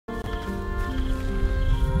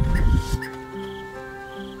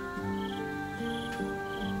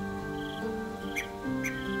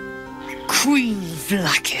Queen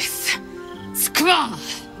Vlaakith. Skra!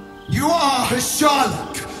 You are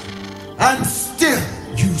Hasharlok, and still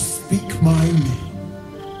you speak my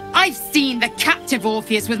name. I've seen the captive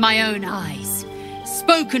Orpheus with my own eyes.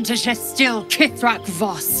 Spoken to Gestil Kithrak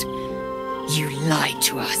Voss. You lied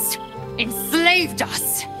to us. Enslaved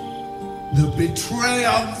us. The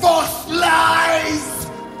betrayer Voss lies!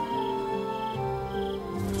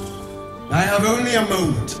 I have only a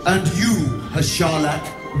moment, and you,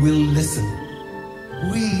 Hasharlok, will listen.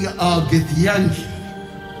 We are Githyanki.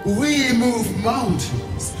 We move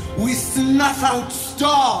mountains. We snuff out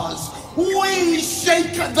stars. We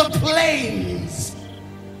shake the plains.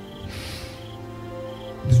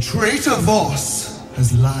 The traitor Voss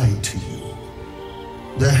has lied to you.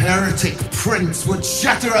 The heretic prince would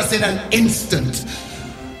shatter us in an instant.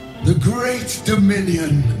 The great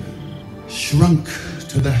dominion shrunk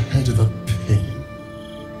to the head of a pin.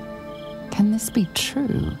 Can this be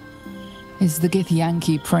true? Is the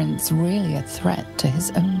Githyanki prince really a threat to his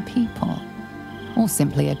own people? Or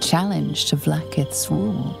simply a challenge to Vlaakith's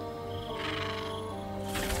rule?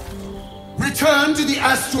 Return to the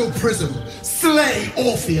astral prism. Slay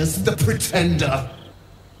Orpheus the Pretender.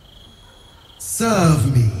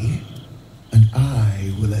 Serve me, and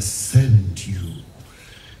I will ascend you.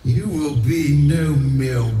 You will be no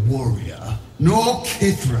mere warrior, nor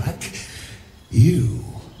Kithrak. You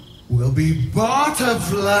will be Barta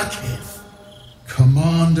Vlaakith,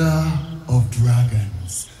 commander of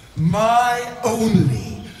dragons. My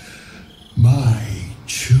only, my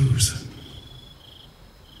chosen.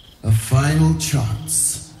 A final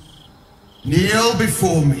chance. Kneel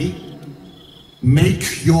before me.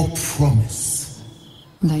 Make your promise.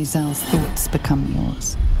 Lae'zel's thoughts become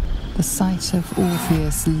yours. The sight of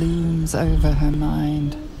Orpheus looms over her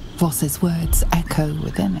mind. Voss's words echo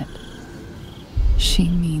within it. She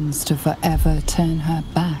means to forever turn her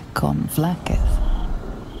back on Vlaakith.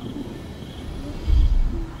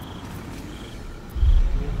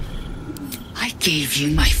 I gave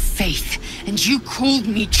you my faith, and you called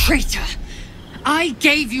me traitor. I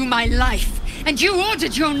gave you my life, and you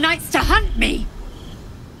ordered your knights to hunt me.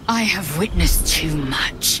 I have witnessed too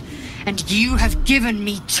much, and you have given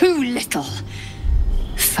me too little.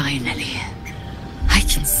 Finally, I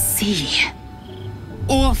can see.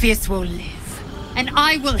 Orpheus will live, and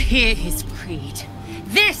I will hear his creed.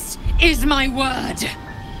 This is my word.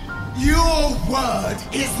 Your word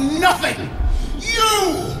is nothing!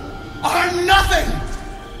 You are nothing!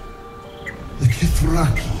 The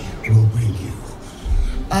Kithraki will bring you.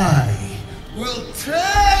 I will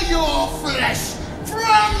tear your flesh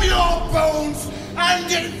from your bones and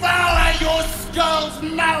devour your skull's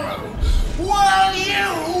marrow while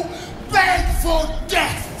you beg for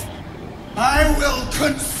death. I will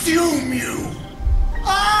consume you.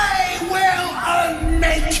 I will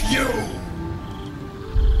unmake